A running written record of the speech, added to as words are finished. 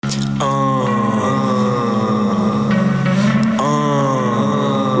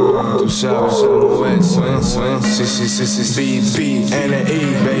sabes, B-B-N-E,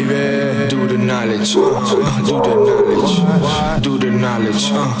 baby. Do the knowledge, do the knowledge, do the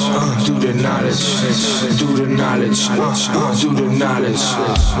knowledge, do the knowledge, do the knowledge, do the knowledge.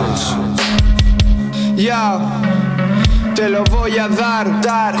 Ya, te lo voy a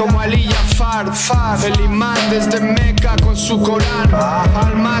dar como Ali Jafar, el imán desde Meca con su Corán.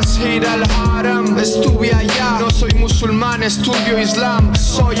 Al masjid al haram, estuve allá. No soy musulmán, estudio Islam.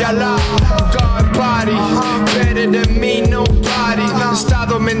 Soy Alá, God party, better than me nobody.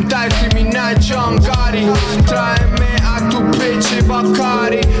 Estado mental criminal John Gotti. Tráeme a tu bitch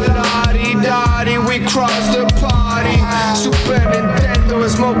Bacardi. Lari, daddy, we cross the party. Super Nintendo,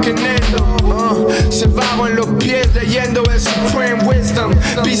 smoking endo. Se bajo en los pies leyendo el Supreme Wisdom.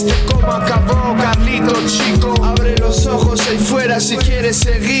 Viste cómo acabó Carlito Chico. Abre los ojos ahí fuera si quieres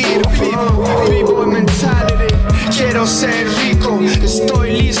seguir vivo en mentality. Quiero ser rico,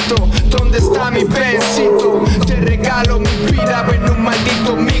 estoy listo. ¿Dónde está mi pensito? Te regalo mi vida en un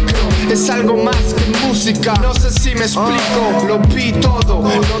maldito micro. Es algo más que música, no sé si me explico. Lo vi todo,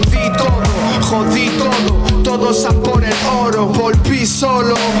 lo di todo, jodí todo. Todos a por el oro, volví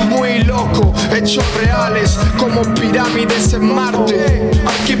solo, muy loco. Hechos reales como pirámides en Marte.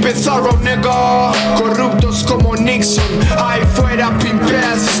 I keep it thorough, nigga. Corruptos como Nixon, ahí fuera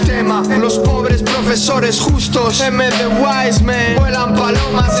pimpea el sistema. Los pobres profesores justos, M de Wise Man. Vuelan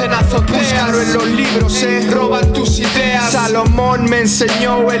palomas en azoteas, búscalo en los libros, roban tus ideas. Salomón me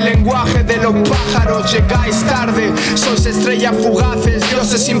enseñó el lenguaje de los pájaros. Llegáis tarde, sois estrellas fugaces,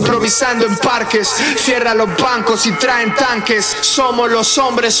 dioses improvisando en parques. Cierra los bancos y traen tanques. Somos los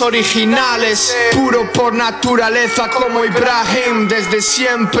hombres originales, puro por naturaleza como Ibrahim. Desde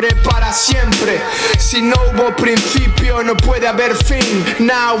siempre para siempre. Si no hubo principio no puede haber fin.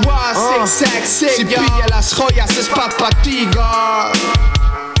 Now was exact. Si pilla las joyas es pa' fatiga.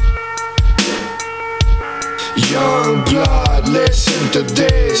 Young blood, listen to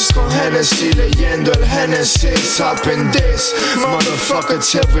this. Con Hennessy leyendo el Genesis. Up in this motherfucker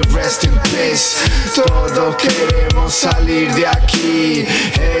till we rest in peace. Todos queremos salir de aquí.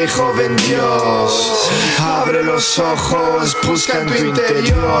 Hey joven Dios, abre los ojos, busca en tu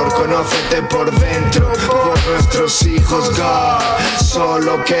interior. Conócete por dentro, por nuestros hijos God.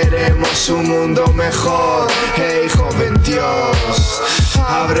 Solo queremos un mundo mejor. Hey joven Dios,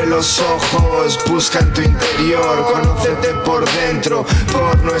 abre los ojos, busca en tu interior. Conócete por dentro,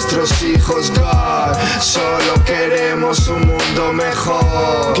 por nuestros hijos God. Solo queremos un mundo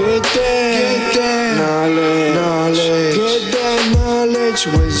mejor. Get that knowledge, get that knowledge,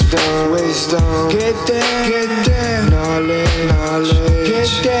 wisdom. Get that knowledge, get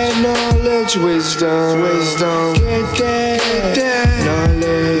that knowledge, wisdom. Get that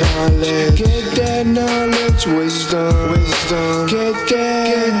knowledge, get that knowledge, wisdom. Get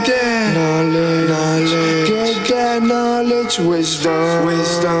that knowledge, get that knowledge, wisdom.